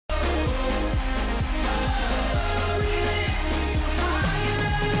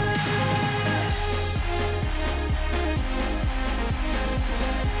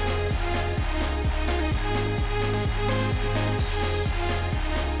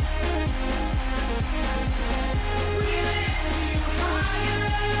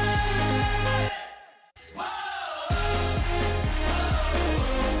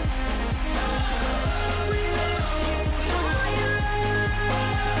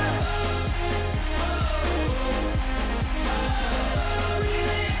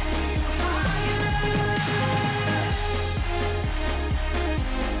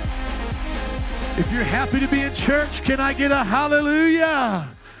If you're happy to be in church, can I get a hallelujah?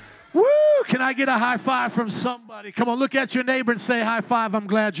 Woo! Can I get a high five from somebody? Come on, look at your neighbor and say high five. I'm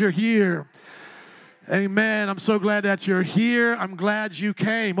glad you're here. Amen. I'm so glad that you're here. I'm glad you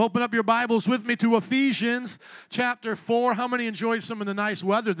came. Open up your Bibles with me to Ephesians chapter 4. How many enjoyed some of the nice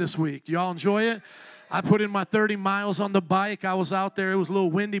weather this week? You all enjoy it? I put in my 30 miles on the bike. I was out there. It was a little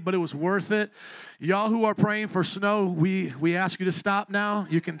windy, but it was worth it. Y'all who are praying for snow, we ask you to stop now.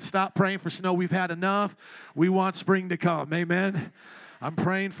 You can stop praying for snow. We've had enough. We want spring to come. Amen. I'm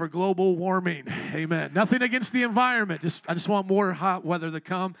praying for global warming. Amen. Nothing against the environment. I just want more hot weather to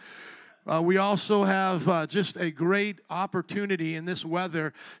come. We also have just a great opportunity in this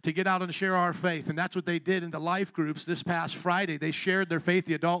weather to get out and share our faith. And that's what they did in the life groups this past Friday. They shared their faith.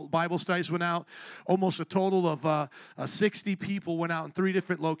 The adult Bible studies went out. Almost a total of 60 people went out in 3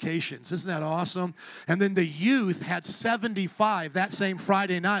 different locations. Isn't that awesome? And then the youth had 75 that same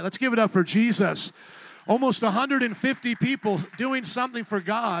Friday night. Let's give it up for Jesus. Almost 150 people doing something for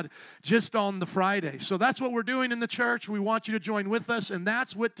God just on the Friday. So that's what we're doing in the church. We want you to join with us, and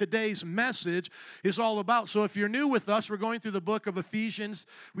that's what today's message is all about. So if you're new with us, we're going through the book of Ephesians.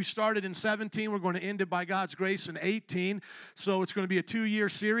 We started in 17. We're going to end it by God's grace in 18. So it's going to be a 2-year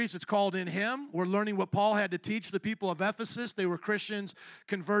series. It's called In Him. We're learning what Paul had to teach the people of Ephesus. They were Christians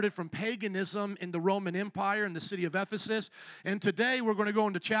converted from paganism in the Roman Empire in the city of Ephesus. And today we're going to go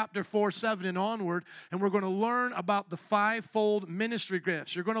into chapter 4, 7, and onward, and we're going to learn about the 5-fold ministry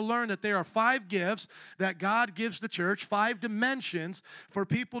gifts. You're going to learn that there are 5 gifts that God gives the church, 5 dimensions for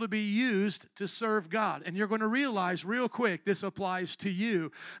people to be used to serve God. And you're going to realize real quick this applies to you,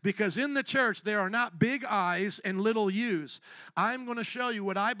 because in the church there are not big I's and little U's. I'm going to show you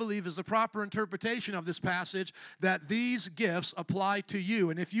what I believe is the proper interpretation of this passage, that these gifts apply to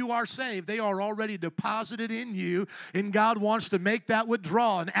you. And if you are saved, they are already deposited in you, and God wants to make that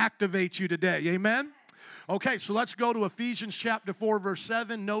withdraw and activate you today. Amen? Okay, so let's go to Ephesians chapter 4, verse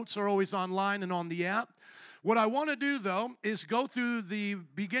 7. Notes are always online and on the app. What I want to do, though, is go through the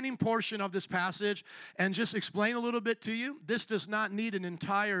beginning portion of this passage and just explain a little bit to you. This does not need an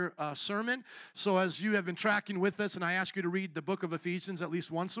entire sermon. So as you have been tracking with us, and I ask you to read the book of Ephesians at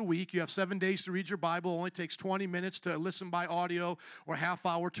least once a week. You have 7 days to read your Bible. It only takes 20 minutes to listen by audio or half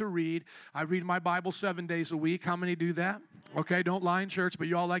hour to read. I read my Bible 7 days a week. How many do that? Okay, don't lie in church, but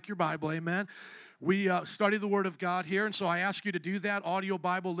you all like your Bible. Amen. We study the Word of God here, and so I ask you to do that. Audio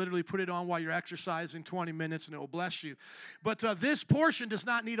Bible, literally put it on while you're exercising 20 minutes, and it will bless you. But this portion does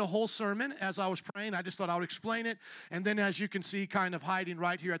not need a whole sermon. As I was praying, I just thought I would explain it. And then as you can see, kind of hiding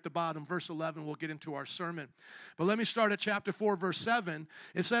right here at the bottom, verse 11, we'll get into our sermon. But let me start at chapter 4, verse 7.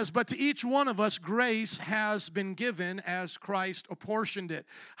 It says, "But to each one of us grace has been given as Christ apportioned it."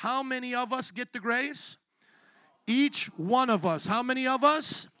 How many of us get the grace? Each one of us. How many of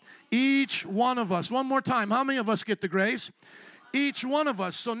us? Each one of us. One more time. How many of us get the grace? Each one of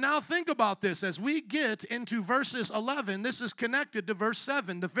us. So now think about this. As we get into verses 11, this is connected to verse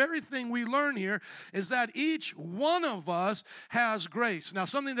 7. The very thing we learn here is that each one of us has grace. Now,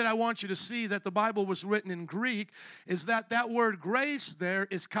 something that I want you to see that the Bible was written in Greek is that word grace there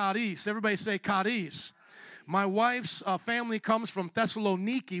is charis. Everybody say charis. My wife's family comes from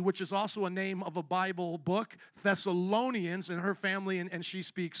Thessaloniki, which is also a name of a Bible book, Thessalonians, and her family, and she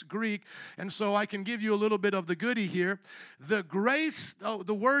speaks Greek. And so I can give you a little bit of the goodie here. The grace,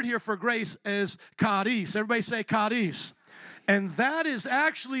 the word here for grace is charis. Everybody say charis. And that is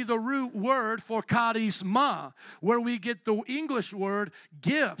actually the root word for charisma, where we get the English word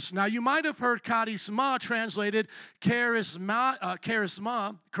gifts. Now, you might have heard charisma translated charisma,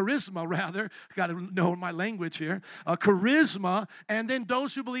 rather. Got to know my language here. Charisma, and then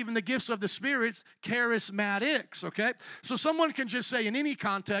those who believe in the gifts of the spirits, charismatics, okay? So someone can just say in any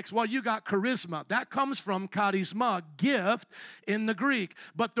context, well, you got charisma. That comes from charisma, gift, in the Greek.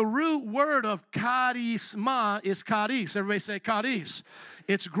 But the root word of charisma is charis. Everybody say charis.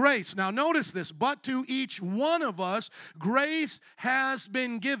 It's grace. Now notice this. But to each one of us, grace has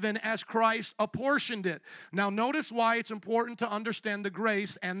been given as Christ apportioned it. Now notice why it's important to understand the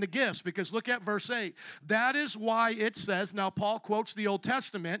grace and the gifts, because look at verse 8. That is why it says, now Paul quotes the Old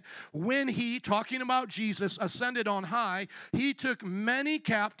Testament, when he, talking about Jesus, ascended on high, he took many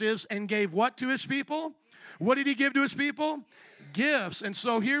captives and gave what to his people? What did he give to his people? gifts. And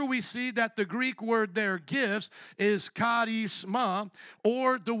so here we see that the Greek word there, gifts, is charisma,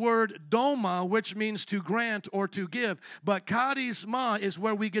 or the word doma, which means to grant or to give. But charisma is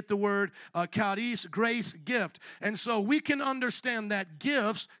where we get the word charis, grace, gift. And so we can understand that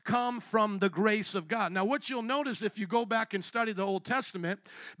gifts come from the grace of God. Now, what you'll notice if you go back and study the Old Testament,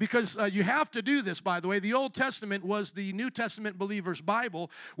 because you have to do this, by the way, the Old Testament was the New Testament believer's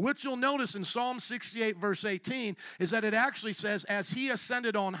Bible. What you'll notice in Psalm 68, verse 18, is that it actually says, as he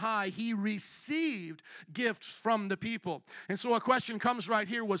ascended on high, he received gifts from the people. And so a question comes right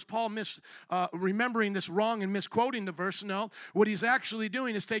here, was Paul remembering this wrong and misquoting the verse? No. What he's actually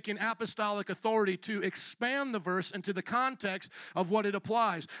doing is taking apostolic authority to expand the verse into the context of what it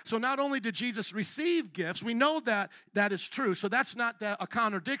applies. So not only did Jesus receive gifts, we know that that is true, so that's not a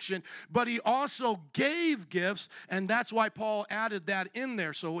contradiction, but he also gave gifts, and that's why Paul added that in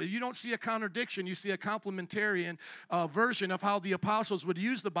there. So you don't see a contradiction, you see a complementarian version of how the apostles would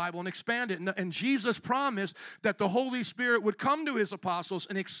use the Bible and expand it. And Jesus promised that the Holy Spirit would come to his apostles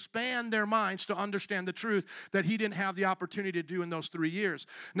and expand their minds to understand the truth that he didn't have the opportunity to do in those 3 years.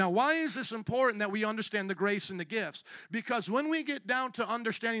 Now, why is this important that we understand the grace and the gifts? Because when we get down to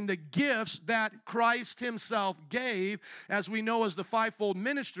understanding the gifts that Christ himself gave, as we know as the fivefold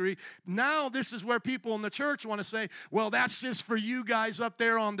ministry, now this is where people in the church want to say, well, that's just for you guys up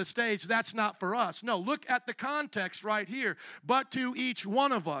there on the stage. That's not for us. No, look at the context right here. But to each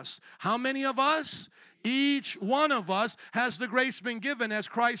one of us. How many of us? Each one of us has the grace been given as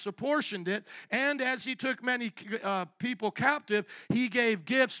Christ apportioned it, and as he took many people captive, he gave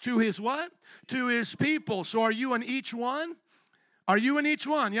gifts to his what? To his people. So are you in each one? Are you in each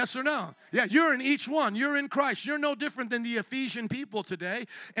one? Yes or no? Yeah, you're in each one. You're in Christ. You're no different than the Ephesian people today.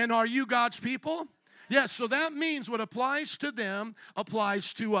 And are you God's people? Yes, so that means what applies to them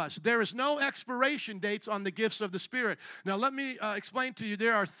applies to us. There is no expiration dates on the gifts of the Spirit. Now, let me explain to you.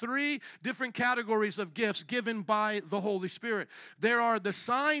 There are 3 different categories of gifts given by the Holy Spirit. There are the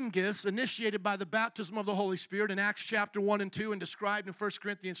sign gifts initiated by the baptism of the Holy Spirit in Acts chapter 1 and 2 and described in 1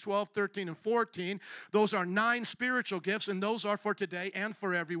 Corinthians 12, 13, and 14. Those are 9 spiritual gifts, and those are for today and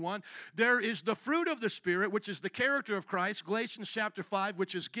for everyone. There is the fruit of the Spirit, which is the character of Christ, Galatians chapter 5,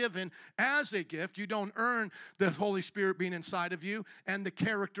 which is given as a gift. You don't earn the Holy Spirit being inside of you, and the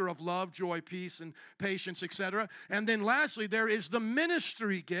character of love, joy, peace, and patience, etc. And then lastly, there is the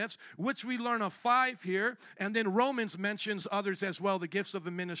ministry gifts, which we learn of 5 here, and then Romans mentions others as well, the gifts of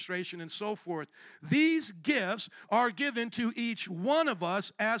administration and so forth. These gifts are given to each one of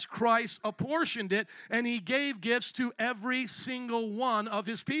us as Christ apportioned it, and he gave gifts to every single one of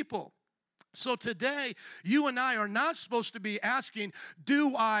his people. So today, you and I are not supposed to be asking,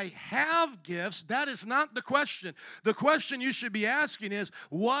 do I have gifts? That is not the question. The question you should be asking is,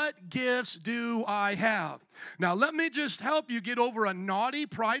 what gifts do I have? Now, let me just help you get over a naughty,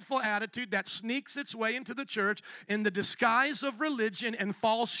 prideful attitude that sneaks its way into the church in the disguise of religion and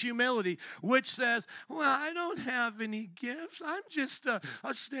false humility, which says, well, I don't have any gifts. I'm just a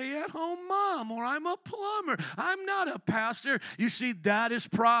stay-at-home mom, or I'm a plumber. I'm not a pastor. You see, that is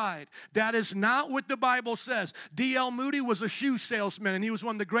pride. That is not what the Bible says. D.L. Moody was a shoe salesman, and he was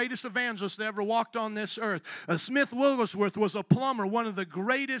one of the greatest evangelists that ever walked on this earth. Smith Wigglesworth was a plumber, one of the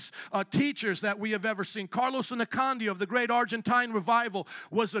greatest teachers that we have ever seen. Carlos Anacondia of the great Argentine revival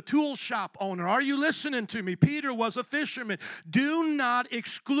was a tool shop owner. Are you listening to me? Peter was a fisherman. Do not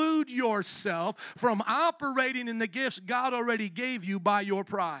exclude yourself from operating in the gifts God already gave you by your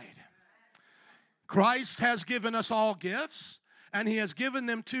pride. Christ has given us all gifts, and he has given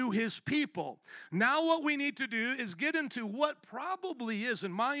them to his people. Now what we need to do is get into what probably is,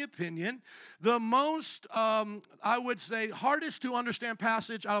 in my opinion, the most, I would say, hardest to understand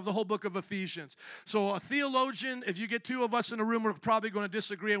passage out of the whole book of Ephesians. So a theologian, if you get 2 of us in a room, we're probably going to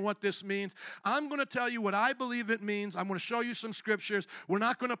disagree on what this means. I'm going to tell you what I believe it means. I'm going to show you some scriptures. We're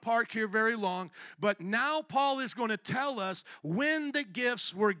not going to park here very long. But now Paul is going to tell us when the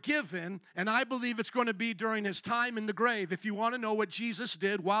gifts were given, and I believe it's going to be during his time in the grave. If you want to know what Jesus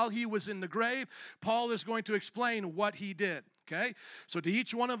did while he was in the grave, Paul is going to explain what he did. Okay? So to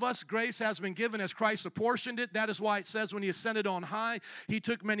each one of us, grace has been given as Christ apportioned it. That is why it says when he ascended on high, he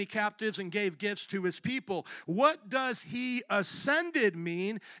took many captives and gave gifts to his people. What does he ascended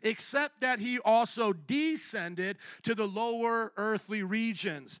mean, except that he also descended to the lower earthly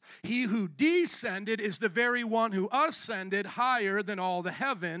regions? He who descended is the very one who ascended higher than all the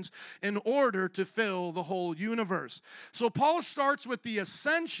heavens in order to fill the whole universe. So Paul starts with the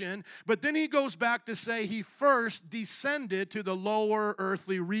ascension, but then he goes back to say he first descended to into the lower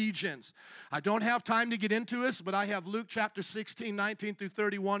earthly regions. I don't have time to get into this, but I have Luke chapter 16, 19 through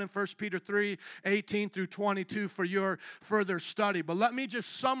 31, and 1 Peter 3, 18 through 22 for your further study. But let me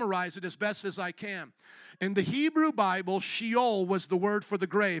just summarize it as best as I can. In the Hebrew Bible, Sheol was the word for the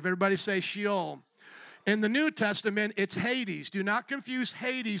grave. Everybody say Sheol. In the New Testament, it's Hades. Do not confuse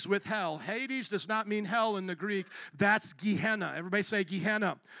Hades with hell. Hades does not mean hell in the Greek. That's Gehenna. Everybody say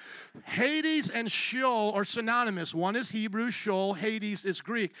Gehenna. Hades and Sheol are synonymous. One is Hebrew, Sheol. Hades is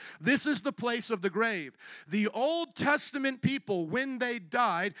Greek. This is the place of the grave. The Old Testament people, when they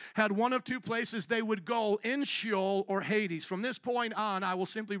died, had one of two places they would go, in Sheol or Hades. From this point on, I will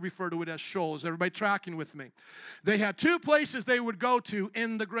simply refer to it as Sheol. Is everybody tracking with me? They had two places they would go to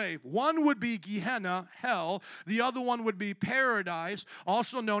in the grave. One would be Gehenna, hell. The other one would be paradise,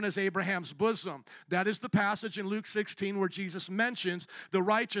 also known as Abraham's bosom. That is the passage in Luke 16 where Jesus mentions the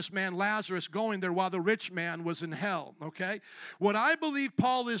righteous man Lazarus going there while the rich man was in hell, okay? What I believe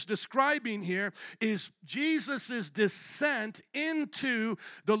Paul is describing here is Jesus' descent into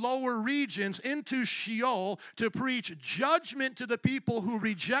the lower regions, into Sheol, to preach judgment to the people who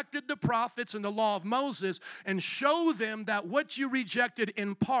rejected the prophets and the law of Moses, and show them that what you rejected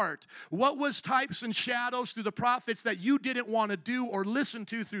in part, what was types and shadows through the prophets that you didn't want to do or listen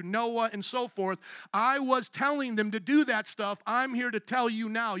to through Noah and so forth, I was telling them to do that stuff. I'm here to tell you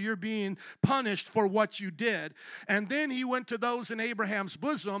now, you're being punished for what you did. And then he went to those in Abraham's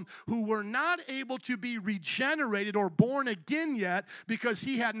bosom who were not able to be regenerated or born again yet because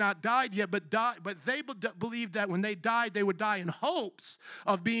he had not died yet, but they believed that when they died, they would die in hopes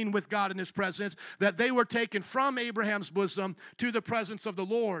of being with God in his presence, that they were taken from Abraham's bosom to the presence of the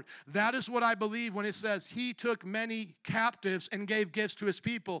Lord. That is what I believe when it says he took many captives and gave gifts to his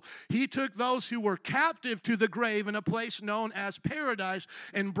people. He took those who were captive to the grave in a place known as paradise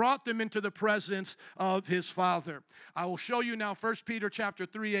and brought them into the presence of his Father. I will show you now 1 Peter chapter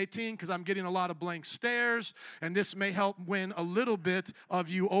 3:18 because I'm getting a lot of blank stares, and this may help win a little bit of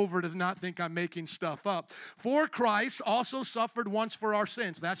you over to not think I'm making stuff up. For Christ also suffered once for our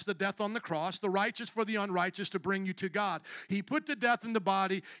sins. That's the death on the cross, the righteous for the unrighteous, to bring you to God. He put to death in the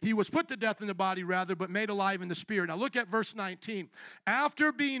body. He was put to death in the body, rather, but made alive in the spirit. Now look at verse 19.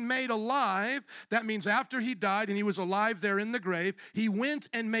 After being made alive, that means after he died and he was alive there in the grave, he went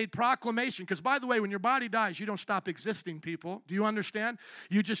and made proclamation. Because by the way, when your body dies, you don't stop existing, people. Do you understand?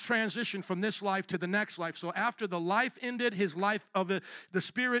 You just transition from this life to the next life. So after the life ended, his life of the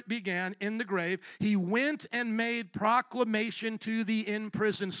spirit began in the grave. He went and made proclamation to the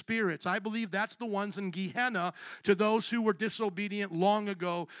imprisoned spirits. I believe that's the ones in Gehenna, to those who were disobedient long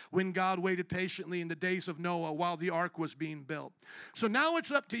ago when God waited patiently in the days of Noah while the ark was being built. So now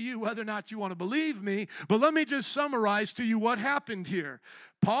it's up to you whether or not you want to believe me, but let me just summarize to you what happened here.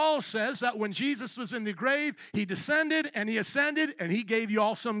 Paul says that when Jesus was in the grave, he descended and he ascended and he gave you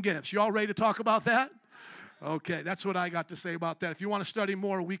all some gifts. You all ready to talk about that? Okay, that's what I got to say about that. If you want to study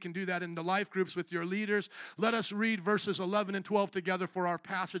more, we can do that in the life groups with your leaders. Let us read verses 11 and 12 together for our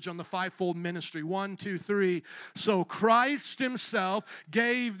passage on the fivefold ministry. 1, 2, 3. So Christ himself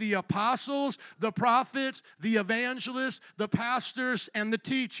gave the apostles, the prophets, the evangelists, the pastors, and the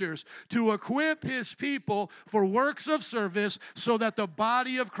teachers to equip his people for works of service so that the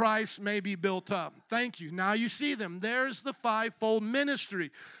body of Christ may be built up. Thank you. Now you see them. There's the fivefold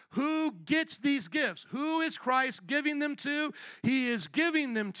ministry. Who gets these gifts? Who is Christ giving them to? He is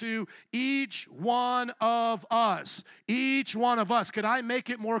giving them to each one of us. Each one of us. Could I make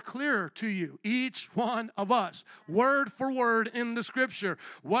it more clear to you? Each one of us. Word for word in the scripture.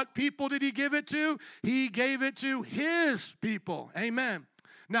 What people did he give it to? He gave it to his people. Amen.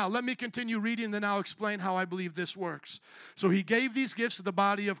 Now, let me continue reading, and then I'll explain how I believe this works. So he gave these gifts to the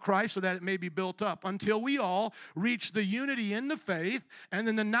body of Christ so that it may be built up until we all reach the unity in the faith and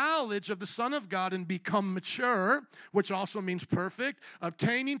in the knowledge of the Son of God and become mature, which also means perfect,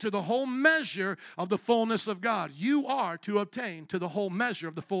 obtaining to the whole measure of the fullness of God. You are to obtain to the whole measure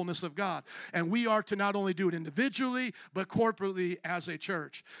of the fullness of God. And we are to not only do it individually, but corporately as a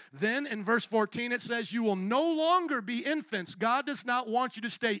church. Then in verse 14 it says, you will no longer be infants. God does not want you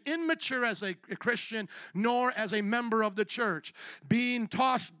to stay immature as a Christian, nor as a member of the church, being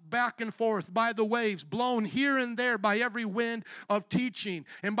tossed back and forth by the waves, blown here and there by every wind of teaching,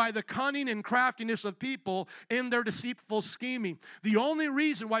 and by the cunning and craftiness of people in their deceitful scheming. The only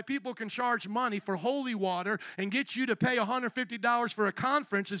reason why people can charge money for holy water and get you to pay $150 for a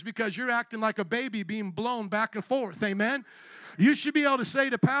conference is because you're acting like a baby being blown back and forth. Amen? You should be able to say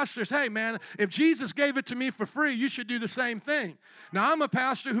to pastors, hey, man, if Jesus gave it to me for free, you should do the same thing. Now, I'm a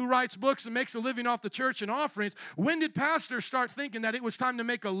pastor who writes books and makes a living off the church and offerings. When did pastors start thinking that it was time to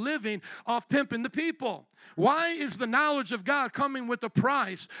make a living off pimping the people? Why is the knowledge of God coming with a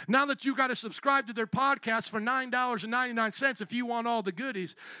price now that you got to subscribe to their podcast for $9.99 if you want all the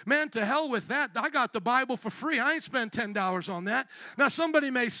goodies? Man, to hell with that. I got the Bible for free. I ain't spend $10 on that. Now,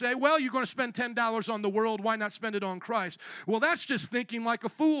 somebody may say, well, you're going to spend $10 on the world. Why not spend it on Christ? Well, that's just thinking like a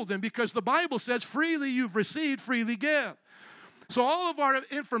fool then, because the Bible says freely you've received, freely give. So all of our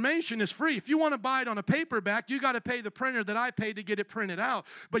information is free. If you want to buy it on a paperback, you got to pay the printer that I paid to get it printed out.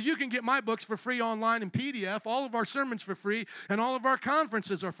 But you can get my books for free online in PDF, all of our sermons for free, and all of our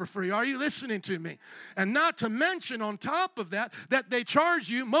conferences are for free. Are you listening to me? And not to mention on top of that, that they charge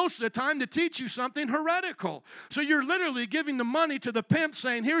you most of the time to teach you something heretical. So you're literally giving the money to the pimp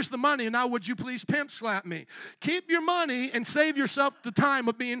saying, here's the money, and now would you please pimp slap me? Keep your money and save yourself the time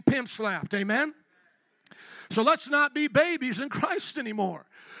of being pimp slapped. Amen? So let's not be babies in Christ anymore.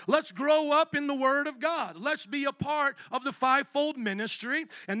 Let's grow up in the Word of God. Let's be a part of the fivefold ministry.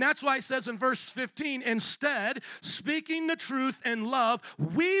 And that's why it says in verse 15, instead, speaking the truth in love,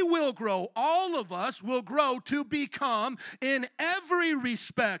 we will grow, all of us will grow to become in every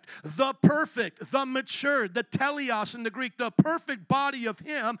respect the perfect, the matured, the teleos in the Greek, the perfect body of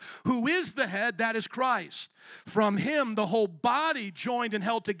Him who is the head, that is Christ. From Him, the whole body, joined and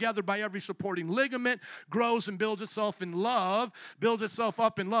held together by every supporting ligament, grows and builds itself in love, builds itself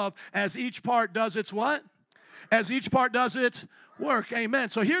up in love, as each part does its what? As each part does its work. Amen.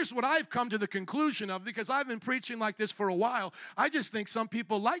 So here's what I've come to the conclusion of, because I've been preaching like this for a while. I just think some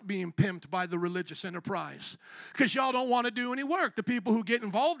people like being pimped by the religious enterprise because y'all don't want to do any work. The people who get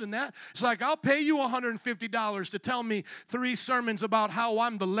involved in that, it's like, I'll pay you $150 to tell me 3 sermons about how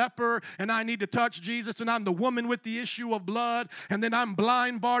I'm the leper and I need to touch Jesus and I'm the woman with the issue of blood and then I'm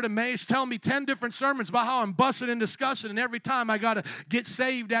blind Bartimaeus. Tell me 10 different sermons about how I'm busting and discussing, and every time I got to get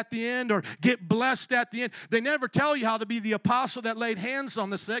saved at the end or get blessed at the end. They never tell you how to be the apostle that laid hands on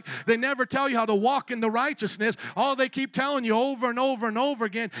the sick. They never tell you how to walk in the righteousness. All they keep telling you over and over and over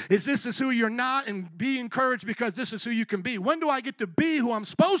again is this is who you're not, and be encouraged because this is who you can be. When do I get to be who I'm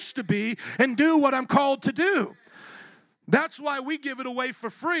supposed to be and do what I'm called to do? That's why we give it away for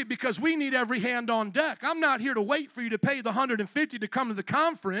free, because we need every hand on deck. I'm not here to wait for you to pay the $150 to come to the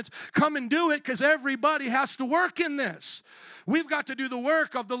conference. Come and do it, because everybody has to work in this. We've got to do the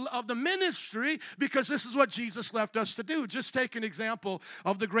work of the ministry, because this is what Jesus left us to do. Just take an example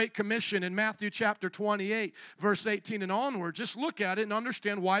of the Great Commission in Matthew chapter 28, verse 18 and onward. Just look at it and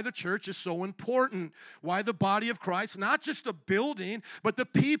understand why the church is so important, why the body of Christ, not just a building, but the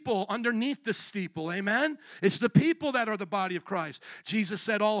people underneath the steeple. Amen? It's the people that are the body of Christ. Jesus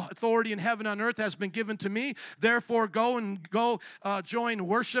said, all authority in heaven and on earth has been given to me. Therefore, go join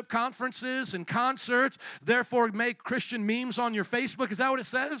worship conferences and concerts. Therefore, make Christian memes on your Facebook. Is that what it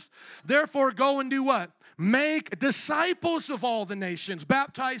says? Therefore, go and do what? Make disciples of all the nations,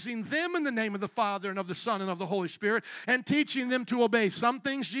 baptizing them in the name of the Father and of the Son and of the Holy Spirit, and teaching them to obey some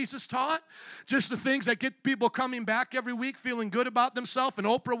things Jesus taught, just the things that get people coming back every week feeling good about themselves, and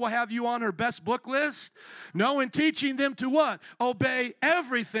Oprah will have you on her best book list. No, and teaching them to what? Obey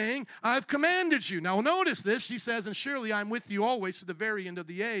everything I've commanded you. Now notice this, she says, and surely I'm with you always to the very end of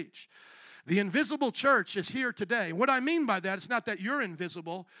the age. The invisible church is here today. What I mean by that, it's not that you're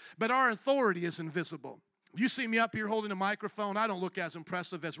invisible, but our authority is invisible. You see me up here holding a microphone, I don't look as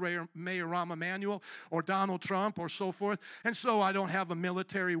impressive as Mayor Rahm Emanuel or Donald Trump or so forth, and so I don't have a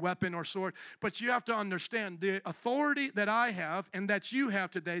military weapon or sword. But you have to understand, the authority that I have and that you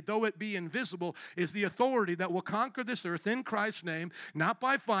have today, though it be invisible, is the authority that will conquer this earth in Christ's name, not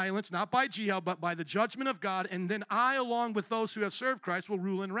by violence, not by jihad, but by the judgment of God, and then I, along with those who have served Christ, will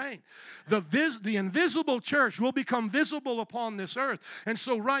rule and reign. The invisible church will become visible upon this earth, and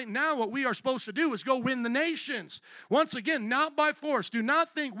so right now what we are supposed to do is go win the nations. Once again, not by force. Do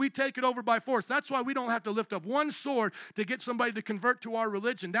not think we take it over by force. That's why we don't have to lift up one sword to get somebody to convert to our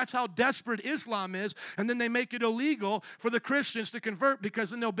religion. That's how desperate Islam is, and then they make it illegal for the Christians to convert,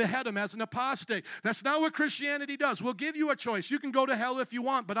 because then they'll behead them as an apostate. That's not what Christianity does. We'll give you a choice. You can go to hell if you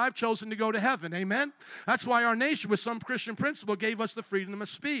want, but I've chosen to go to heaven. Amen? That's why our nation, with some Christian principle, gave us the freedom of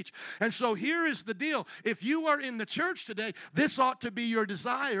speech. And so here is the deal. If you are in the church today, this ought to be your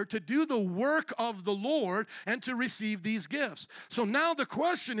desire to do the work of the Lord and to receive these gifts. So now the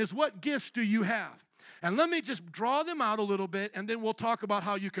question is, what gifts do you have? And let me just draw them out a little bit, and then we'll talk about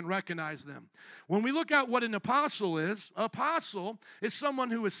how you can recognize them. When we look at what an apostle is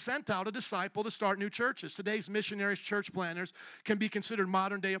someone who has sent out a disciple to start new churches. Today's missionaries, church planners can be considered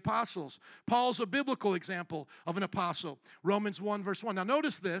modern-day apostles. Paul's a biblical example of an apostle. Romans 1, verse 1. Now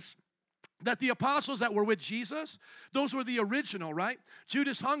notice this, that the apostles that were with Jesus, those were the original, right?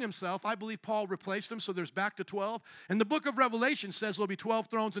 Judas hung himself. I believe Paul replaced him, so there's back to 12. And the book of Revelation says there'll be 12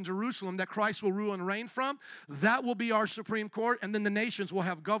 thrones in Jerusalem that Christ will rule and reign from. That will be our Supreme Court, and then the nations will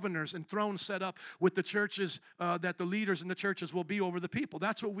have governors and thrones set up with the churches, that the leaders in the churches will be over the people.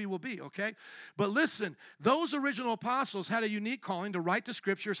 That's what we will be, okay? But listen, those original apostles had a unique calling to write the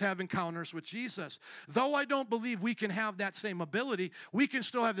scriptures, have encounters with Jesus. Though I don't believe we can have that same ability, we can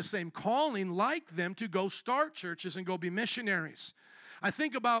still have the same calling like them to go start churches and go be missionaries. I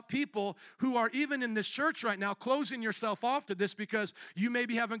think about people who are even in this church right now closing yourself off to this because you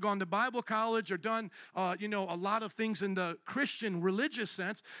maybe haven't gone to Bible college or done, a lot of things in the Christian religious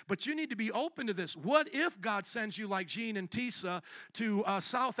sense, but you need to be open to this. What if God sends you like Gene and Tisa to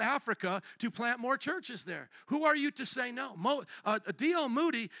South Africa to plant more churches there? Who are you to say no? D.L.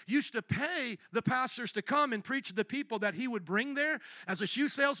 Moody used to pay the pastors to come and preach to the people that he would bring there as a shoe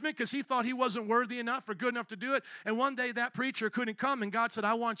salesman because he thought he wasn't worthy enough or good enough to do it. And one day that preacher couldn't come, and God said,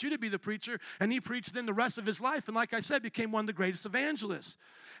 I want you to be the preacher. And he preached then the rest of his life. And like I said, became one of the greatest evangelists.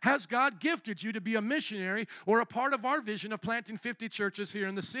 Has God gifted you to be a missionary or a part of our vision of planting 50 churches here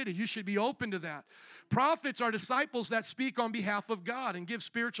in the city? You should be open to that. Prophets are disciples that speak on behalf of God and give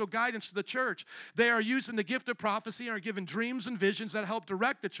spiritual guidance to the church. They are using the gift of prophecy and are given dreams and visions that help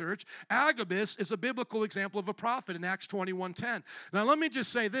direct the church. Agabus is a biblical example of a prophet in Acts 21:10. Now let me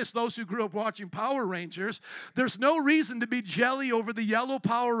just say this, those who grew up watching Power Rangers, there's no reason to be jelly over the yellow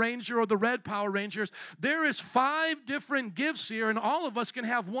Power Ranger or the red Power Rangers. There is 5 different gifts here, and all of us can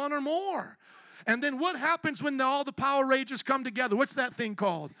have one or more. And then what happens when all the Power Rangers come together? What's that thing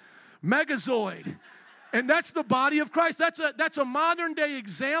called? Megazord. And that's the body of Christ. That's a modern day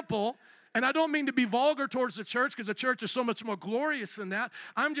example. And I don't mean to be vulgar towards the church because the church is so much more glorious than that.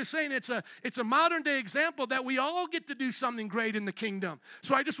 I'm just saying it's a modern day example that we all get to do something great in the kingdom.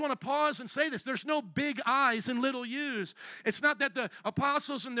 So I just want to pause and say this. There's no big I's and little U's. It's not that the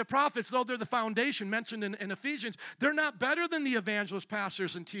apostles and the prophets, though they're the foundation mentioned in Ephesians, they're not better than the evangelists,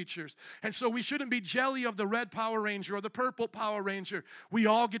 pastors, and teachers. And so we shouldn't be jelly of the red Power Ranger or the purple Power Ranger. We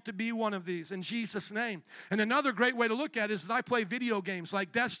all get to be one of these in Jesus' name. And another great way to look at it is that I play video games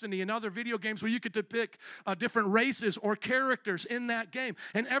like Destiny and other video games where you get to pick different races or characters in that game.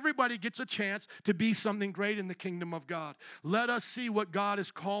 And everybody gets a chance to be something great in the kingdom of God. Let us see what God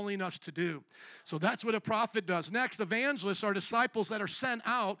is calling us to do. So that's what a prophet does. Next, evangelists are disciples that are sent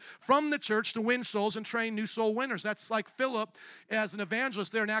out from the church to win souls and train new soul winners. That's like Philip as an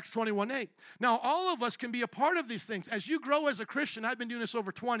evangelist there in Acts 21:8. Now, all of us can be a part of these things. As you grow as a Christian, I've been doing this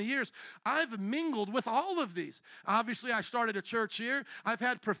over 20 years, I've mingled with all of these. Obviously, I started a church here. I've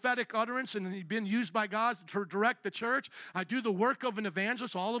had prophetic utterance and been used by God to direct the church. I do the work of an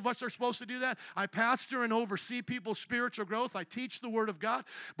evangelist. All of us are supposed to do that. I pastor and oversee people's spiritual growth. I teach the Word of God.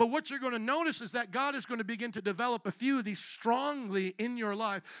 But what you're going to notice is that God is going to begin to develop a few of these strongly in your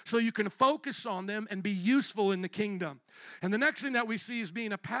life so you can focus on them and be useful in the kingdom. And the next thing that we see is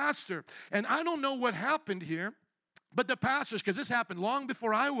being a pastor. And I don't know what happened here, but the pastors, because this happened long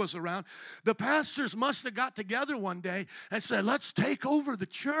before I was around, the pastors must have got together one day and said, let's take over the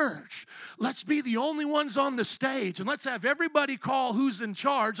church. Let's be the only ones on the stage, and let's have everybody call who's in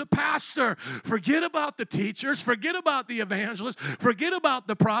charge a pastor. Forget about the teachers. Forget about the evangelists. Forget about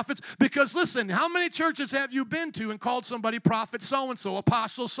the prophets. Because listen, how many churches have you been to and called somebody prophet so-and-so,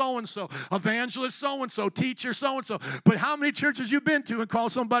 apostle so-and-so, evangelist so-and-so, teacher so-and-so? But how many churches you been to and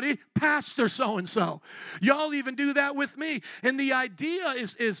called somebody pastor so-and-so? Y'all even do that with me. And the idea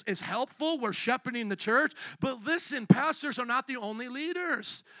is helpful. We're shepherding the church. But listen, pastors are not the only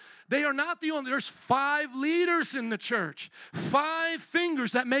leaders. They are not the only. There's 5 leaders in the church. 5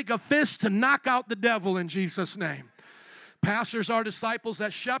 fingers that make a fist to knock out the devil in Jesus' name. Pastors are disciples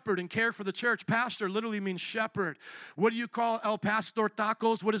that shepherd and care for the church. Pastor literally means shepherd. What do you call El Pastor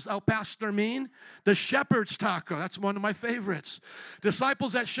tacos? What does El Pastor mean? The shepherd's taco. That's one of my favorites.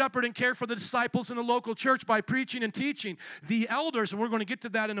 Disciples that shepherd and care for the disciples in the local church by preaching and teaching. The elders, and we're going to get to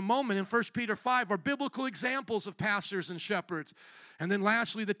that in a moment in 1 Peter 5, are biblical examples of pastors and shepherds. And then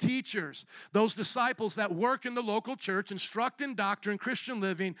lastly, the teachers, those disciples that work in the local church, instruct in doctrine, Christian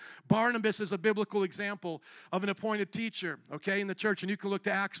living. Barnabas is a biblical example of an appointed teacher, okay, in the church. And you can look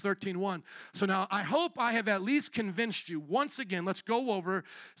to Acts 13:1. So now I hope I have at least convinced you. Once again, let's go over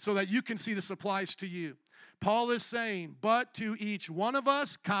so that you can see this applies to you. Paul is saying, but to each one of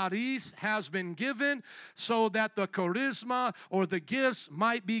us, charis has been given so that the charisma or the gifts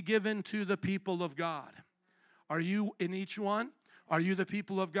might be given to the people of God. Are you in each one? Are you the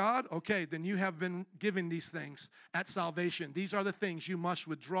people of God? Okay, then you have been given these things at salvation. These are the things you must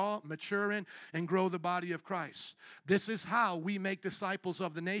withdraw, mature in, and grow the body of Christ. This is how we make disciples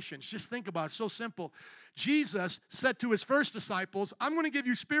of the nations. Just think about it. It's so simple. Jesus said to his first disciples, I'm going to give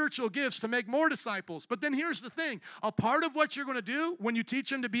you spiritual gifts to make more disciples. But then here's the thing. A part of what you're going to do when you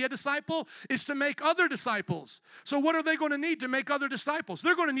teach them to be a disciple is to make other disciples. So what are they going to need to make other disciples?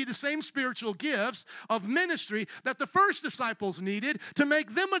 They're going to need the same spiritual gifts of ministry that the first disciples needed to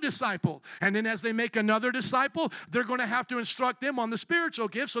make them a disciple. And then as they make another disciple, they're going to have to instruct them on the spiritual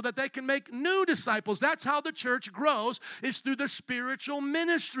gifts so that they can make new disciples. That's how the church grows, is through the spiritual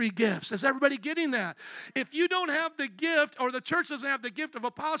ministry gifts. Is everybody getting that? If you don't have the gift, or the church doesn't have the gift of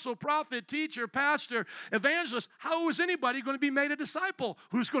apostle, prophet, teacher, pastor, evangelist, how is anybody going to be made a disciple?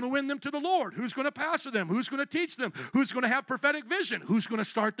 Who's going to win them to the Lord? Who's going to pastor them? Who's going to teach them? Who's going to have prophetic vision? Who's going to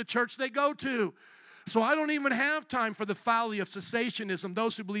start the church they go to? So I don't even have time for the folly of cessationism,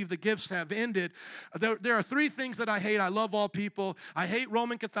 those who believe the gifts have ended. There are three things that I hate. I love all people. I hate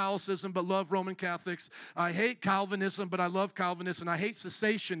Roman Catholicism, but love Roman Catholics. I hate Calvinism, but I love Calvinists. And I hate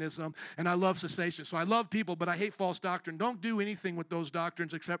cessationism, and I love cessation. So I love people, but I hate false doctrine. Don't do anything with those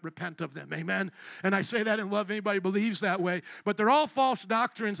doctrines except repent of them. Amen? And I say that in love. Anybody believes that way. But they're all false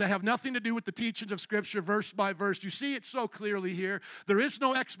doctrines that have nothing to do with the teachings of Scripture, verse by verse. You see it so clearly here. There is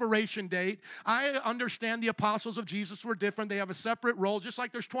no expiration date. I understand the apostles of Jesus were different. They have a separate role, just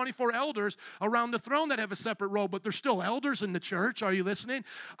like there's 24 elders around the throne that have a separate role, but they're still elders in the church. Are you listening?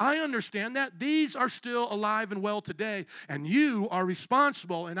 I understand that. These are still alive and well today, and you are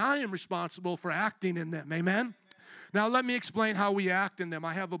responsible, and I am responsible for acting in them. Amen? Now, let me explain how we act in them.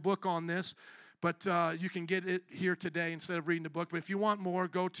 I have a book on this, but you can get it here today instead of reading the book. But if you want more,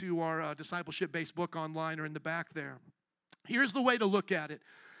 go to our discipleship-based book online or in the back there. Here's the way to look at it.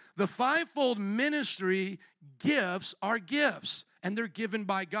 The fivefold ministry gifts are gifts, and they're given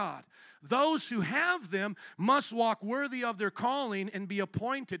by God. Those who have them must walk worthy of their calling and be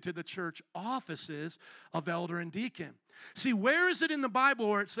appointed to the church offices of elder and deacon. See, where is it in the Bible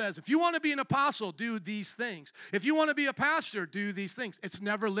where it says, if you want to be an apostle, do these things? If you want to be a pastor, do these things? It's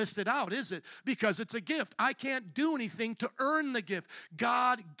never listed out, is it? Because it's a gift. I can't do anything to earn the gift.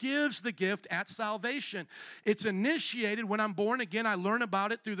 God gives the gift at salvation. It's initiated when I'm born again. I learn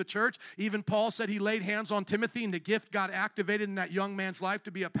about it through the church. Even Paul said he laid hands on Timothy, and the gift got activated in that young man's life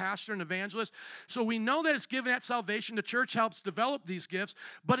to be a pastor and evangelist. So we know that it's given at salvation. The church helps develop these gifts,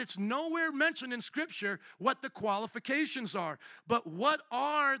 but it's nowhere mentioned in Scripture what the qualifications are. But what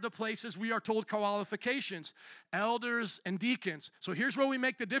are the places we are told qualifications? Elders and deacons. So here's where we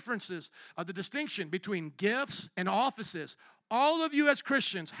make the differences of the distinction between gifts and offices. All of you as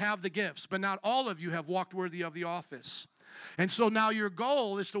Christians have the gifts, but not all of you have walked worthy of the office. And so now your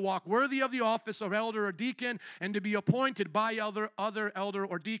goal is to walk worthy of the office of elder or deacon and to be appointed by other elder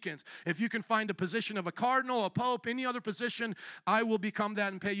or deacons. If you can find a position of a cardinal, a pope, any other position, I will become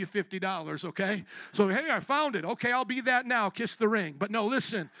that and pay you $50, okay? So, hey, I found it. Okay, I'll be that now. Kiss the ring. But no,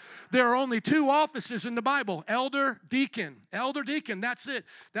 listen, there are only two offices in the Bible, elder, deacon. Elder, deacon, that's it.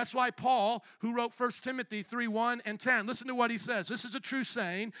 That's why Paul, who wrote 1 Timothy 3:1 and 10, listen to what he says. This is a true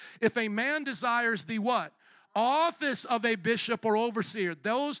saying. If a man desires the what? Office of a bishop or overseer.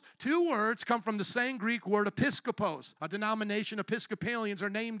 Those two words come from the same Greek word episkopos. A denomination, Episcopalians are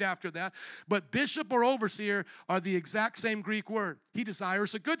named after that. But bishop or overseer are the exact same Greek word. He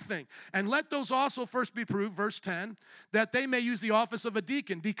desires a good thing. And let those also first be proved, verse 10, that they may use the office of a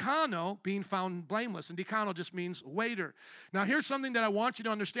deacon. Decano, being found blameless. And decano just means waiter. Now here's something that I want you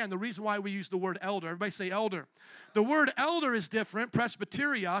to understand. The reason why we use the word elder. Everybody say elder. The word elder is different,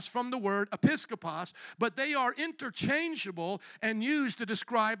 presbyterios, from the word episkopos, but they are interchangeable and used to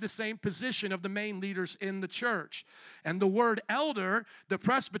describe the same position of the main leaders in the church. And the word elder, the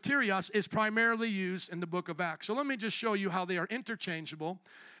presbyterios, is primarily used in the book of Acts. So let me just show you how they are interchangeable.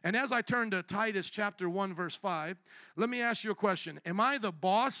 And as I turn to Titus chapter 1, verse 5, let me ask you a question. Am I the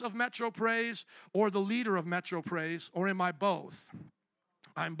boss of Metro Praise or the leader of Metro Praise, or am I both?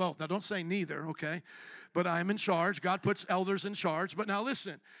 I'm both. Now, don't say neither, okay? But I'm in charge. God puts elders in charge. But now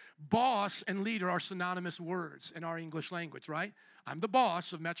listen, boss and leader are synonymous words in our English language, right? I'm the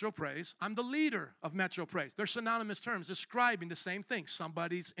boss of Metro Praise. I'm the leader of Metro Praise. They're synonymous terms describing the same thing.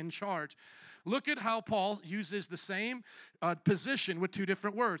 Somebody's in charge. Look at how Paul uses the same position with two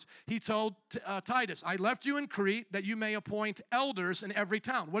different words. He told Titus, I left you in Crete that you may appoint elders in every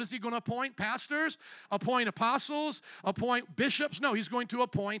town. What is he going to appoint? Pastors? Appoint apostles? Appoint bishops? No, he's going to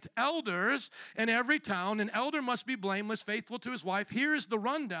appoint elders in every town rundown. An elder must be blameless, faithful to his wife. Here is the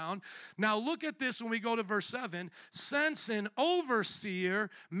rundown. Now look at this when we go to verse 7. Since an overseer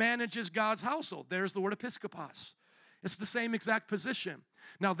manages God's household. There's the word episkopos. It's the same exact position.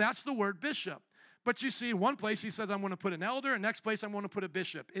 Now that's the word bishop. But you see, in one place he says, I'm going to put an elder, and next place I'm going to put a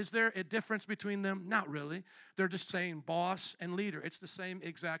bishop. Is there a difference between them? Not really. They're just saying boss and leader. It's the same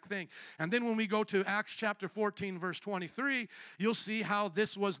exact thing. And then when we go to Acts chapter 14, verse 23, you'll see how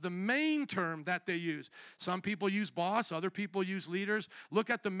this was the main term that they use. Some people use boss, other people use leaders.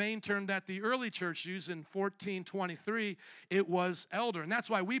 Look at the main term that the early church used in 1423. It was elder. And that's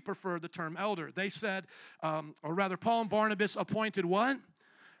why we prefer the term elder. They said, or rather, Paul and Barnabas appointed what?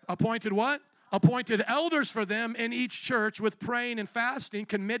 Appointed what? Appointed elders for them in each church with praying and fasting,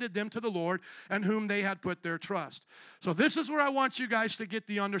 committed them to the Lord and whom they had put their trust. So this is where I want you guys to get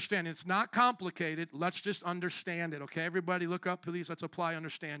the understanding. It's not complicated. Let's just understand it, okay? Everybody look up, please. Let's apply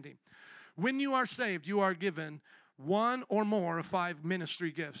understanding. When you are saved, you are given one or more of 5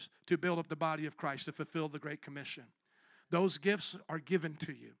 ministry gifts to build up the body of Christ, to fulfill the Great Commission. Those gifts are given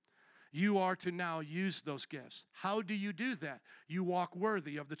to you. You are to now use those gifts. How do you do that? You walk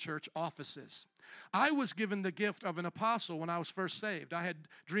worthy of the church offices. I was given the gift of an apostle when I was first saved. I had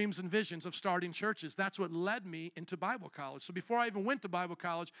dreams and visions of starting churches. That's what led me into Bible college. So before I even went to Bible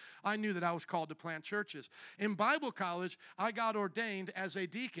college, I knew that I was called to plant churches. In Bible college, I got ordained as a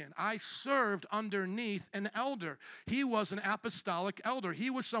deacon. I served underneath an elder. He was an apostolic elder. He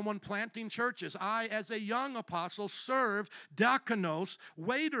was someone planting churches. I, as a young apostle, served diakonos,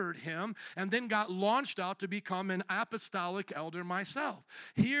 waitered him, and then got launched out to become an apostolic elder myself.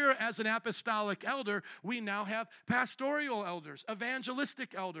 Here, as an apostolic elder, we now have pastoral elders,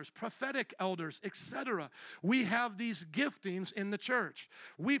 evangelistic elders, prophetic elders, etc. We have these giftings in the church.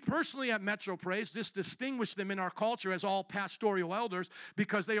 We personally at Metro Praise just distinguish them in our culture as all pastoral elders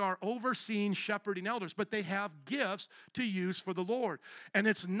because they are overseeing shepherding elders, but they have gifts to use for the Lord. And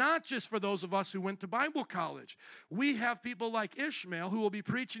it's not just for those of us who went to Bible college. We have people like Ishmael, who will be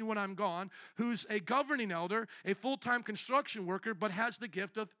preaching when I'm gone, who's a governing elder, a full-time construction worker, but has the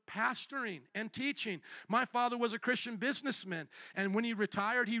gift of pastoring and teaching. My father was a Christian businessman, and when he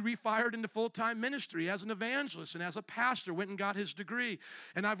retired, he refired into full-time ministry as an evangelist and as a pastor, went and got his degree.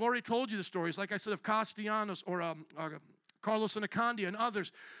 And I've already told you the stories, like I said, of Castellanos or Carlos Anacondia and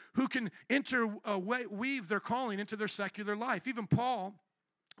others who can weave their calling into their secular life. Even Paul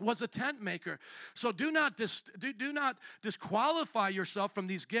was a tent maker. So do not disqualify yourself from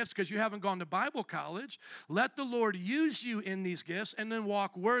these gifts because you haven't gone to Bible college. Let the Lord use you in these gifts and then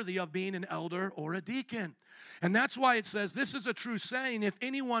walk worthy of being an elder or a deacon. And that's why it says, this is a true saying, if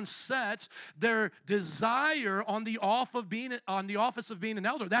anyone sets their desire on the office of being an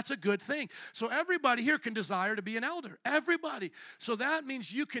elder, that's a good thing. So everybody here can desire to be an elder. Everybody. So that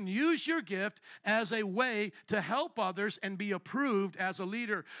means you can use your gift as a way to help others and be approved as a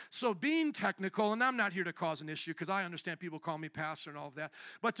leader. So being technical, and I'm not here to cause an issue because I understand people call me pastor and all of that,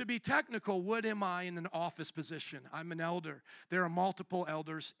 but to be technical, what am I in an office position? I'm an elder. There are multiple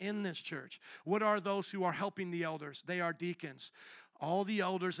elders in this church. What are those who are helping the elders? They are deacons. All the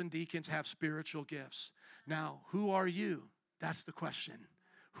elders and deacons have spiritual gifts. Now, who are you? That's the question.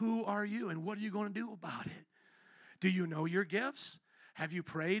 Who are you, and what are you going to do about it? Do you know your gifts? Have you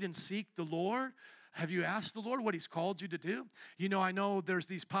prayed and seeked the Lord? Have you asked the Lord what He's called you to do? You know, I know there's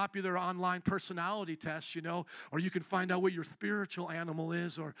these popular online personality tests, you know, or you can find out what your spiritual animal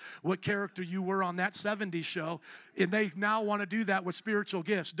is or what character you were on that 70s show, and they now want to do that with spiritual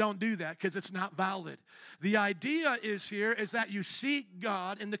gifts. Don't do that because it's not valid. The idea is that you seek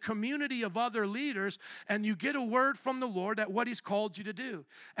God in the community of other leaders and you get a word from the Lord at what He's called you to do.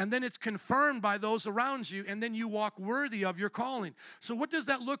 And then it's confirmed by those around you, and then you walk worthy of your calling. So what does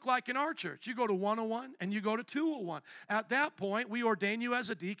that look like in our church? You go to 101 and you go to 201. At that point, we ordain you as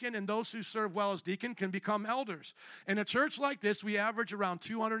a deacon, and those who serve well as deacon can become elders. In a church like this, we average around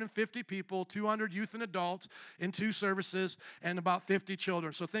 250 people, 200 youth and adults in 2 services, and about 50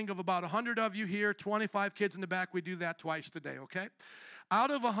 children. So think of about 100 of you here, 25 kids in the back. We do that twice today, okay? Out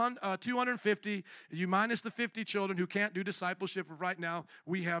of 250, you minus the 50 children who can't do discipleship right now,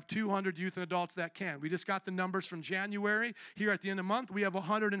 we have 200 youth and adults that can. We just got the numbers from January. Here at the end of the month, we have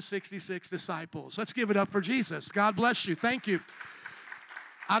 166 disciples. Let's give it up for Jesus. God bless you. Thank you.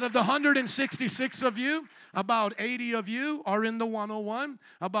 Out of the 166 of you, about 80 of you are in the 101,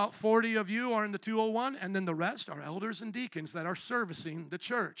 about 40 of you are in the 201, and then the rest are elders and deacons that are servicing the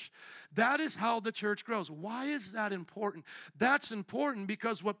church. That is how the church grows. Why is that important? That's important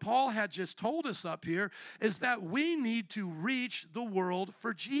because what Paul had just told us up here is that we need to reach the world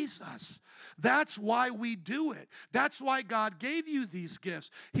for Jesus. That's why we do it. That's why God gave you these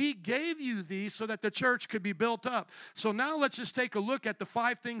gifts. He gave you these so that the church could be built up. So now let's just take a look at the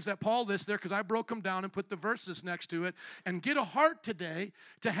 5 things that Paul lists there, because I broke them down and put the verses next to it, and get a heart today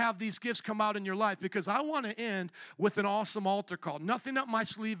to have these gifts come out in your life, because I want to end with an awesome altar call. Nothing up my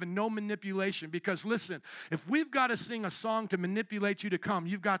sleeve and no manipulation, because listen, if we've got to sing a song to manipulate you to come,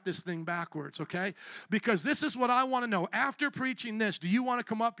 you've got this thing backwards, okay? Because this is what I want to know. After preaching this, do you want to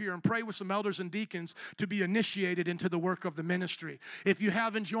come up here and pray with some elders and deacons to be initiated into the work of the ministry? If you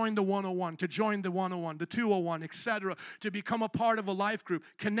haven't joined the 101, to join the 101, the 201, etc., to become a part of a life group,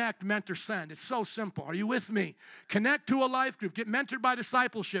 connect, mentor, send. It's so simple. Are you with me? Connect to a life group. Get mentored by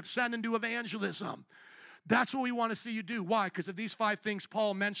discipleship. Send and do evangelism. That's what we want to see you do. Why? Because of these 5 things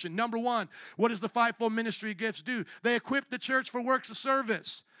Paul mentioned. Number 1, what does the 5-fold ministry gifts do? They equip the church for works of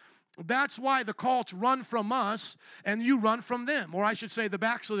service. That's why the cults run from us and you run from them. Or I should say the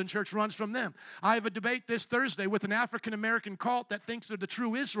backslidden church runs from them. I have a debate this Thursday with an African-American cult that thinks they're the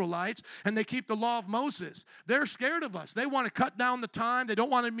true Israelites and they keep the law of Moses. They're scared of us. They want to cut down the time. They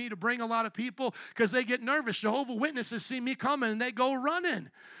don't want me to bring a lot of people because they get nervous. Jehovah's Witnesses see me coming and they go running.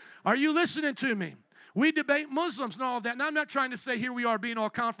 Are you listening to me? We debate Muslims and all of that. And I'm not trying to say here we are being all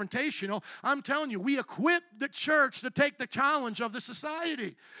confrontational. I'm telling you, we equip the church to take the challenge of the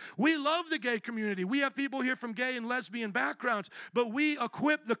society. We love the gay community. We have people here from gay and lesbian backgrounds, but we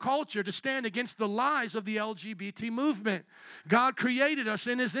equip the culture to stand against the lies of the LGBT movement. God created us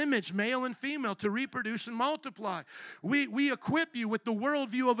in His image, male and female, to reproduce and multiply. We equip you with the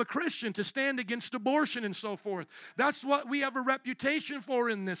worldview of a Christian to stand against abortion and so forth. That's what we have a reputation for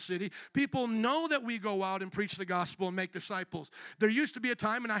in this city. People know that we go out and preach the gospel and make disciples. There used to be a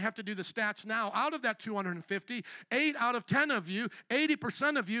time, and I have to do the stats now, out of that 250, 8 out of 10 of you,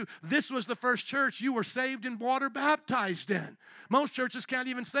 80% of you, this was the first church you were saved and water baptized in. Most churches can't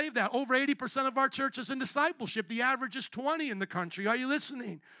even save that. Over 80% of our churches in discipleship. The average is 20 in the country. Are you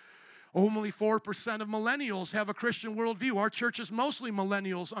listening? Only 4% of millennials have a Christian worldview. Our church is mostly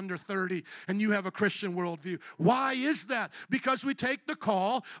millennials under 30, and you have a Christian worldview. Why is that? Because we take the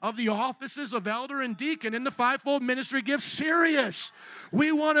call of the offices of elder and deacon in the 5-fold ministry gifts serious.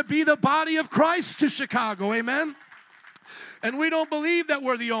 We want to be the body of Christ to Chicago. Amen? And we don't believe that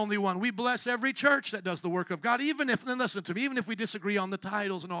we're the only one. We bless every church that does the work of God, even if, and listen to me, even if we disagree on the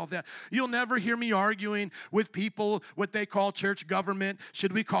titles and all of that. You'll never hear me arguing with people what they call church government.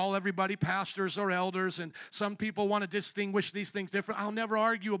 Should we call everybody pastors or elders? And some people want to distinguish these things different. I'll never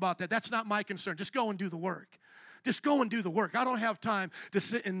argue about that. That's not my concern. Just go and do the work. Just go and do the work. I don't have time to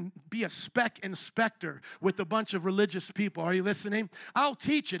sit and be a spec inspector with a bunch of religious people. Are you listening? I'll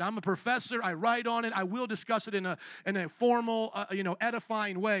teach it. I'm a professor. I write on it. I will discuss it in a formal,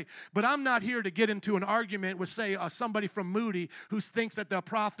 edifying way. But I'm not here to get into an argument with, say, somebody from Moody who thinks that the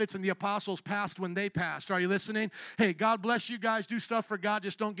prophets and the apostles passed when they passed. Are you listening? Hey, God bless you guys. Do stuff for God.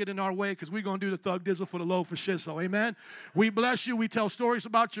 Just don't get in our way because we're going to do the thug dizzle for the low for shizzle. Amen? We bless you. We tell stories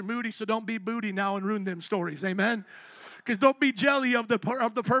about your Moody, so don't be booty now and ruin them stories. Amen? Because don't be jelly of the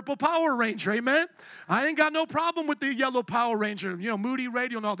purple Power Ranger, amen? I ain't got no problem with the yellow Power Ranger, Moody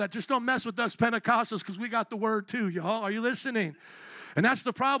Radio and all that. Just don't mess with us Pentecostals because we got the word too, y'all. Are you listening? And that's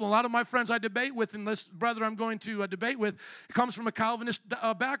the problem. A lot of my friends I debate with, and this brother I'm going to debate with, comes from a Calvinist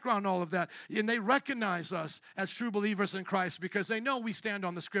background, all of that. And they recognize us as true believers in Christ because they know we stand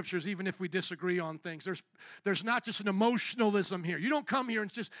on the Scriptures even if we disagree on things. There's not just an emotionalism here. You don't come here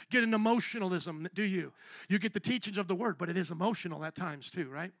and just get an emotionalism, do you? You get the teachings of the Word, but it is emotional at times too,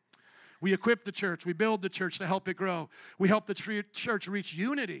 right? We equip the church. We build the church to help it grow. We help the church reach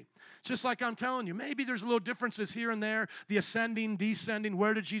unity. Just like I'm telling you, maybe there's a little differences here and there, the ascending, descending,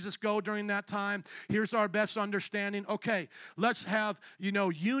 where did Jesus go during that time? Here's our best understanding. Okay, let's have,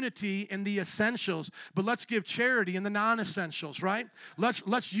 unity in the essentials, but let's give charity in the non-essentials, right?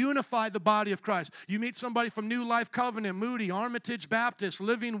 Let's unify the body of Christ. You meet somebody from New Life Covenant, Moody, Armitage Baptist,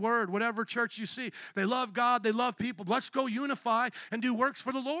 Living Word, whatever church you see. They love God, they love people. Let's go unify and do works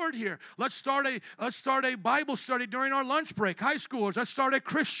for the Lord here. Let's start a Bible study during our lunch break. High schoolers, let's start a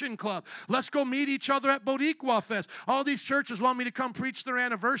Christian Christian Club. Let's go meet each other at Boricua Fest. All these churches want me to come preach their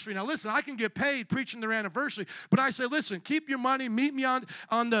anniversary. Now listen, I can get paid preaching their anniversary, but I say, listen, keep your money, meet me at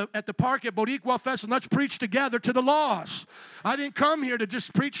the park at Boricua Fest, and let's preach together to the lost. I didn't come here to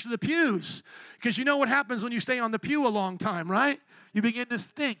just preach to the pews, because you know what happens when you stay on the pew a long time, right? You begin to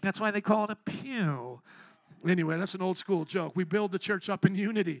stink. That's why they call it a pew. Anyway, that's an old school joke. We build the church up in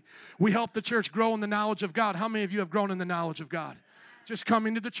unity. We help the church grow in the knowledge of God. How many of you have grown in the knowledge of God? Just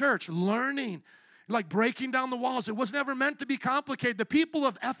coming to the church, learning, like breaking down the walls. It was never meant to be complicated. The people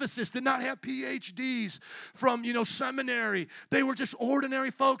of Ephesus did not have PhDs from, seminary. They were just ordinary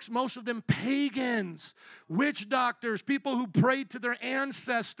folks, most of them pagans, witch doctors, people who prayed to their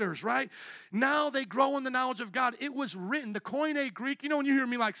ancestors, right? Now they grow in the knowledge of God. It was written, the Koine Greek, when you hear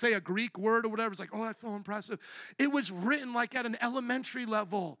me like say a Greek word or whatever, it's like, oh, that's so impressive. It was written like at an elementary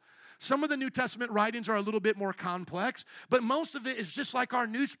level. Some of the New Testament writings are a little bit more complex, but most of it is just like our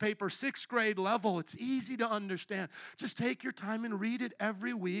newspaper, 6th grade level. It's easy to understand. Just take your time and read it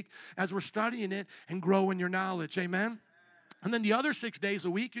every week as we're studying it and grow in your knowledge. Amen? And then the other 6 days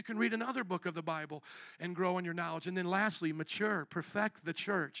a week, you can read another book of the Bible and grow in your knowledge. And then lastly, mature, perfect the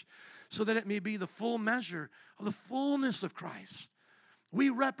church so that it may be the full measure of the fullness of Christ. We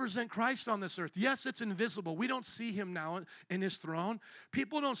represent Christ on this earth. Yes, it's invisible. We don't see him now in his throne.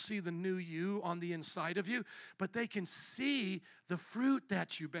 People don't see the new you on the inside of you, but they can see the fruit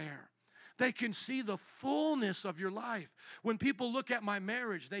that you bear. They can see the fullness of your life. When people look at my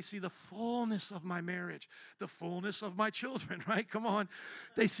marriage, they see the fullness of my marriage, the fullness of my children, right? Come on.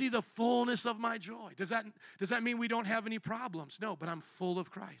 They see the fullness of my joy. Does that mean we don't have any problems? No, but I'm full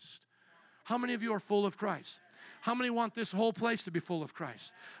of Christ. How many of you are full of Christ? How many want this whole place to be full of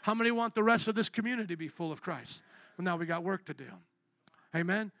Christ? How many want the rest of this community to be full of Christ? Well, now we got work to do.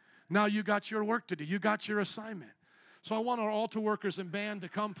 Amen? Now you got your work to do. You got your assignment. So I want our altar workers and band to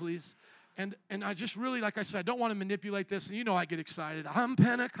come, please. And I just really, like I said, I don't want to manipulate this. And I get excited. I'm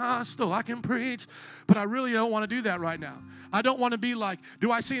Pentecostal. I can preach. But I really don't want to do that right now. I don't want to be like,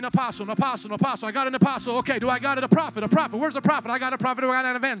 do I see an apostle, an apostle, an apostle? I got an apostle. Okay, do I got it a prophet, a prophet? Where's the prophet? I got a prophet. I got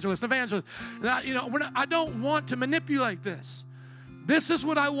an evangelist, evangelist. I don't want to manipulate this. This is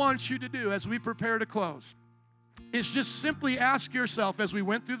what I want you to do as we prepare to close. It's just simply ask yourself as we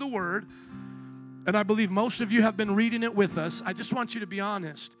went through the Word, and I believe most of you have been reading it with us. I just want you to be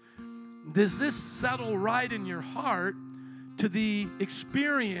honest. Does this settle right in your heart to the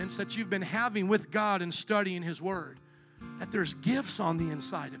experience that you've been having with God and studying His Word? That there's gifts on the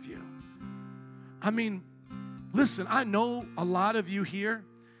inside of you. I mean, listen, I know a lot of you here,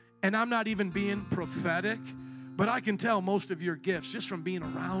 and I'm not even being prophetic, but I can tell most of your gifts just from being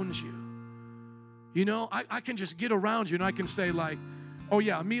around you. I can just get around you, and I can say like, oh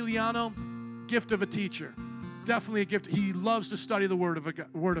yeah, Emiliano, gift of a teacher. Definitely a gift. He loves to study the Word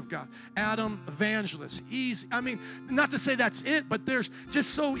of God. Adam, evangelist. Easy. I mean, not to say that's it, but there's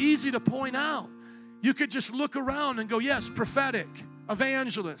just so easy to point out. You could just look around and go, yes, prophetic,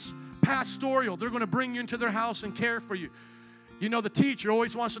 evangelist, pastoral. They're going to bring you into their house and care for you. The teacher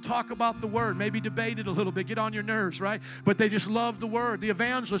always wants to talk about the Word, maybe debate it a little bit, get on your nerves, right? But they just love the Word. The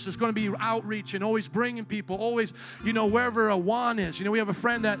evangelist is going to be outreach and always bringing people, always, wherever a Juan is. We have a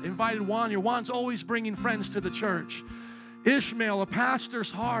friend that invited Juan here. Juan's always bringing friends to the church. Ishmael, a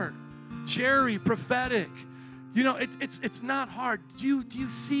pastor's heart. Jerry, prophetic. It's not hard. Do you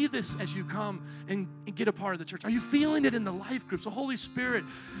see this as you come and get a part of the church? Are you feeling it in the life groups? The Holy Spirit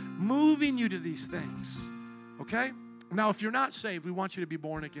moving you to these things, okay? Now, if you're not saved, we want you to be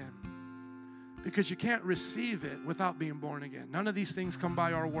born again because you can't receive it without being born again. None of these things come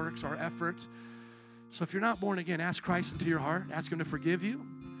by our works, our efforts. So if you're not born again, ask Christ into your heart. Ask Him to forgive you.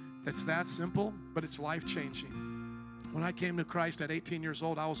 It's that simple, but it's life-changing. When I came to Christ at 18 years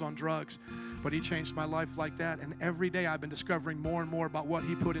old, I was on drugs, but He changed my life like that. And every day I've been discovering more and more about what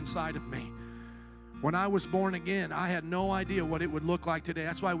He put inside of me. When I was born again, I had no idea what it would look like today.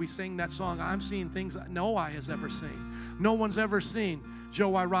 That's why we sing that song, I'm seeing things that no eye has ever seen. No one's ever seen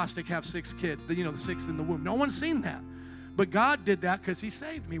Joe Rostic have 6 kids, the 6th in the womb. No one's seen that. But God did that because He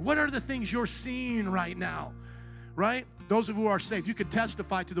saved me. What are the things you're seeing right now? Right? Those of you who are saved, you can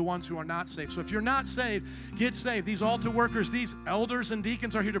testify to the ones who are not saved. So if you're not saved, get saved. These altar workers, these elders and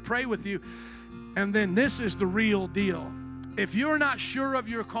deacons are here to pray with you. And then this is the real deal. If you're not sure of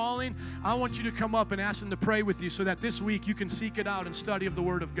your calling, I want you to come up and ask them to pray with you so that this week you can seek it out and study of the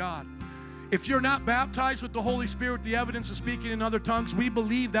Word of God. If you're not baptized with the Holy Spirit, the evidence of speaking in other tongues, we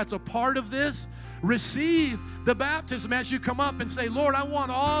believe that's a part of this. Receive the baptism as you come up and say, Lord, I want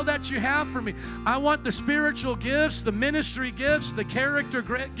all that you have for me. I want the spiritual gifts, the ministry gifts, the character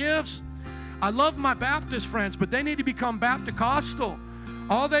gifts. I love my Baptist friends, but they need to become Baptist-costal.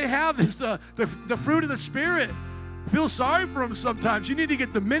 All they have is the fruit of the Spirit. Feel sorry for them sometimes. You need to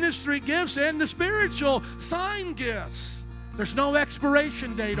get the ministry gifts and the spiritual sign gifts. There's no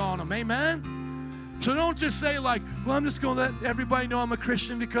expiration date on them. Amen? So don't just say like, well, I'm just going to let everybody know I'm a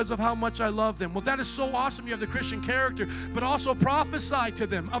Christian because of how much I love them. Well, that is so awesome. You have the Christian character, but also prophesy to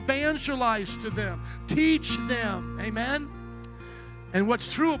them, evangelize to them, teach them. Amen? And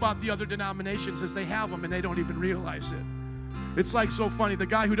what's true about the other denominations is they have them and they don't even realize it. It's like so funny. The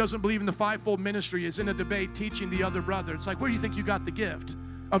guy who doesn't believe in the fivefold ministry is in a debate teaching the other brother. It's like, where do you think you got the gift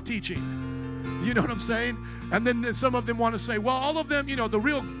of teaching? You know what I'm saying? And then some of them want to say, well, all of them, the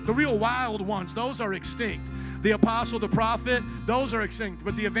real wild ones, those are extinct. The apostle, the prophet, those are extinct.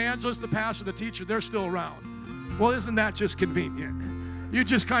 But the evangelist, the pastor, the teacher, they're still around. Well, isn't that just convenient? You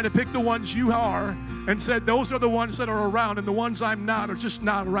just kind of pick the ones you are and said, those are the ones that are around, and the ones I'm not are just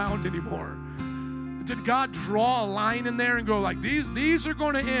not around anymore. Did God draw a line in there and go like, these are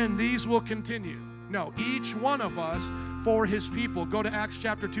going to end, these will continue? No, each one of us for his people. Go to Acts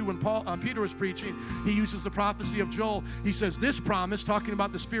chapter 2 when Peter was preaching. He uses the prophecy of Joel. He says this promise, talking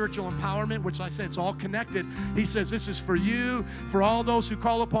about the spiritual empowerment, which I said it's all connected. He says this is for you, for all those who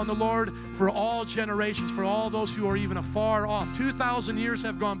call upon the Lord, for all generations, for all those who are even afar off. 2,000 years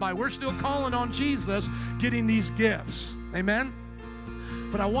have gone by. We're still calling on Jesus, getting these gifts. Amen?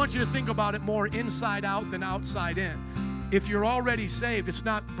 But I want you to think about it more inside out than outside in. If you're already saved, it's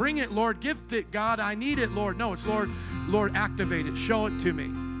not, bring it, Lord, gift it, God, I need it, Lord. No, it's, Lord, activate it, show it to me.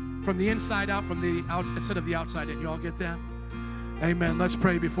 From the inside out, from the outside, instead of the outside in. You all get that? Amen. Let's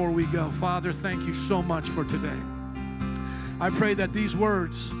pray before we go. Father, thank you so much for today. I pray that these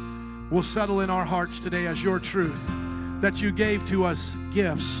words will settle in our hearts today as your truth, that you gave to us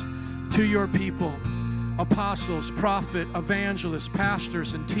gifts to your people, apostles, prophet, evangelists,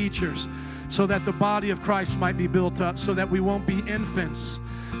 pastors, and teachers, so that the body of Christ might be built up, so that we won't be infants,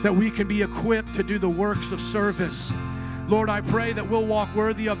 that we can be equipped to do the works of service. Lord, I pray that we'll walk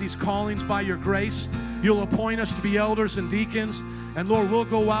worthy of these callings by your grace. You'll appoint us to be elders and deacons, and Lord, we'll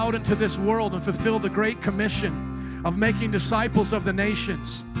go out into this world and fulfill the great commission of making disciples of the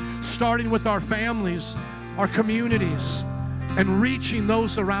nations, starting with our families, our communities, and reaching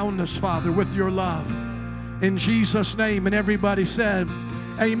those around us, Father, with your love. In Jesus' name, and everybody said,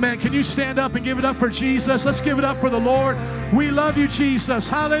 amen. Can you stand up and give it up for Jesus? Let's give it up for the Lord. We love you, Jesus.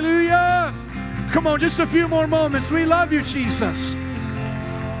 Hallelujah. Come on, just a few more moments. We love you, Jesus.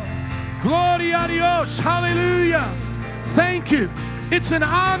 Gloria a Dios. Hallelujah. Thank you. It's an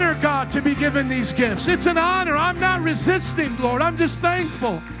honor, God, to be given these gifts. It's an honor. I'm not resisting, Lord. I'm just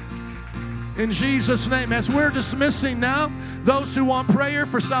thankful. In Jesus' name, as we're dismissing now, those who want prayer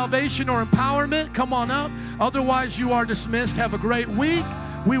for salvation or empowerment, come on up. Otherwise, you are dismissed. Have a great week.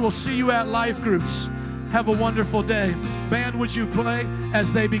 We will see you at life groups. Have a wonderful day. Band, would you play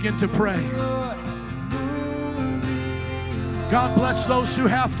as they begin to pray? God bless those who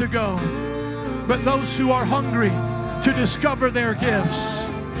have to go, but those who are hungry to discover their gifts,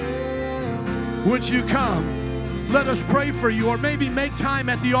 would you come? Let us pray for you, or maybe make time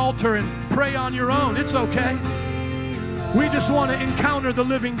at the altar and pray on your own. It's okay. We just want to encounter the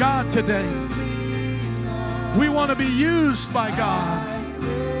living God today. We want to be used by God.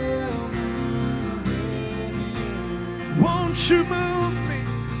 Won't you move me?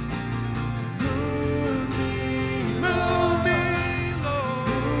 Move me, Lord.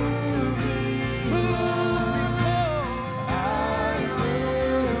 Move me, Lord. I will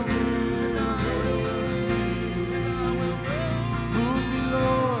move, and I will move. Move me,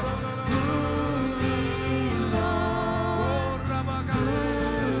 Lord.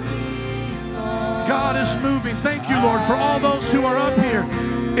 God is moving. Thank you, Lord, for all those who are up here.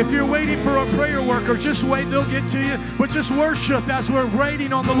 If you're waiting for a prayer worker, just wait, they'll get to you. But just worship as we're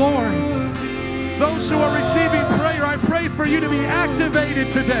waiting on the Lord. Those who are receiving prayer, I pray for you to be activated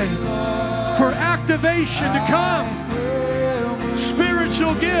today. For activation to come.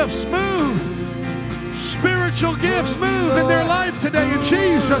 Spiritual gifts, move. Spiritual gifts, move in their life today in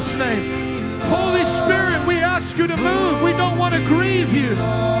Jesus' name. Holy Spirit, we ask you to move. We don't want to grieve you.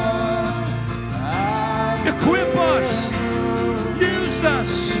 Equip us. Use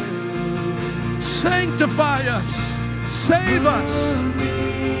us. Sanctify us. Save us.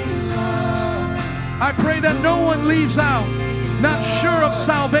 I pray that no one leaves out not sure of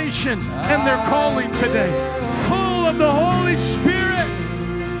salvation and their calling today. Full of the Holy Spirit.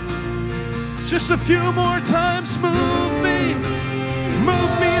 Just a few more times. Move me.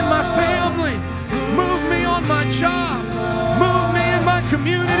 Move me in my family. Move me on my job. Move me in my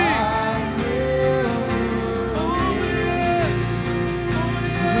community.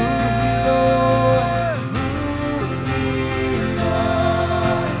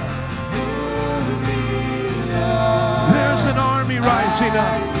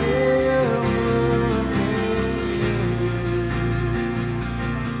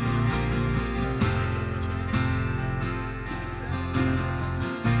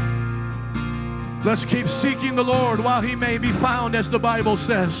 Let's keep seeking the Lord while he may be found, as the Bible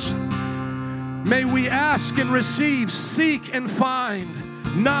says. May we ask and receive, seek and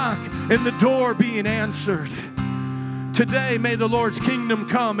find, knock, and the door being answered. Today, may the Lord's kingdom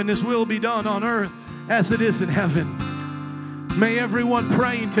come and his will be done on earth as it is in heaven. May everyone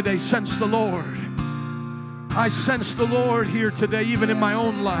praying today sense the Lord. I sense the Lord here today, even in my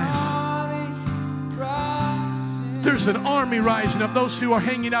own life. There's an army rising up. Those who are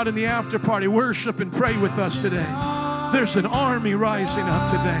hanging out in the after party, worship and pray with us today. There's an army rising up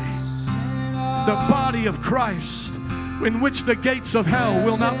today. The body of Christ, in which the gates of hell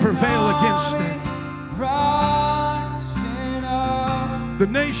will not prevail against it. The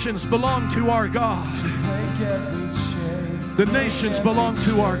nations belong to our God. The nations belong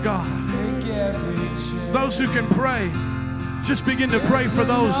to our God. Those who can pray, just begin to pray for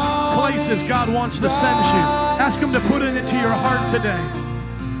those places God wants to send you. Ask him to put it into your heart today,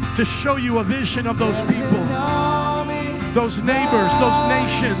 to show you a vision of those people, those neighbors, those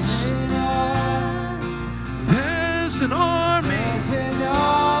nations. There's an army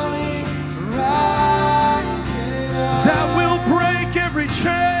that will break every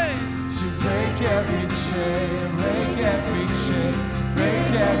chain. To break every chain, break every chain,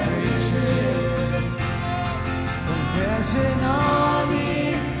 break every chain. There's an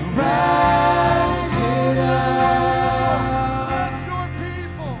army rising up.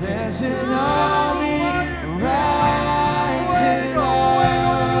 There's an army rising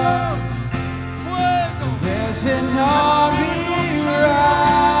up. There's an army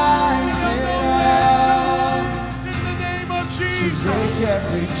rising up. In the name of To Jesus. break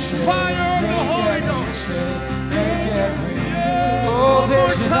every chain, Fire of the break Holy every Ghost. chain, break every chain. One Oh, more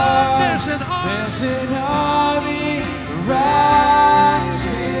there's an time. army. There's an army. There's an army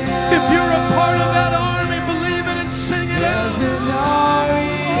rising up. If you're a part of that army, believe it and sing it There's out. an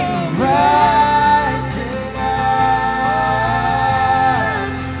army rising up.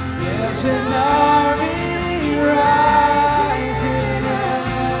 There's an army rising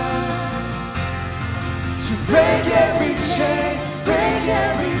up. To break every chain, break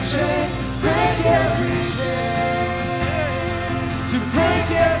every chain, break every chain. To break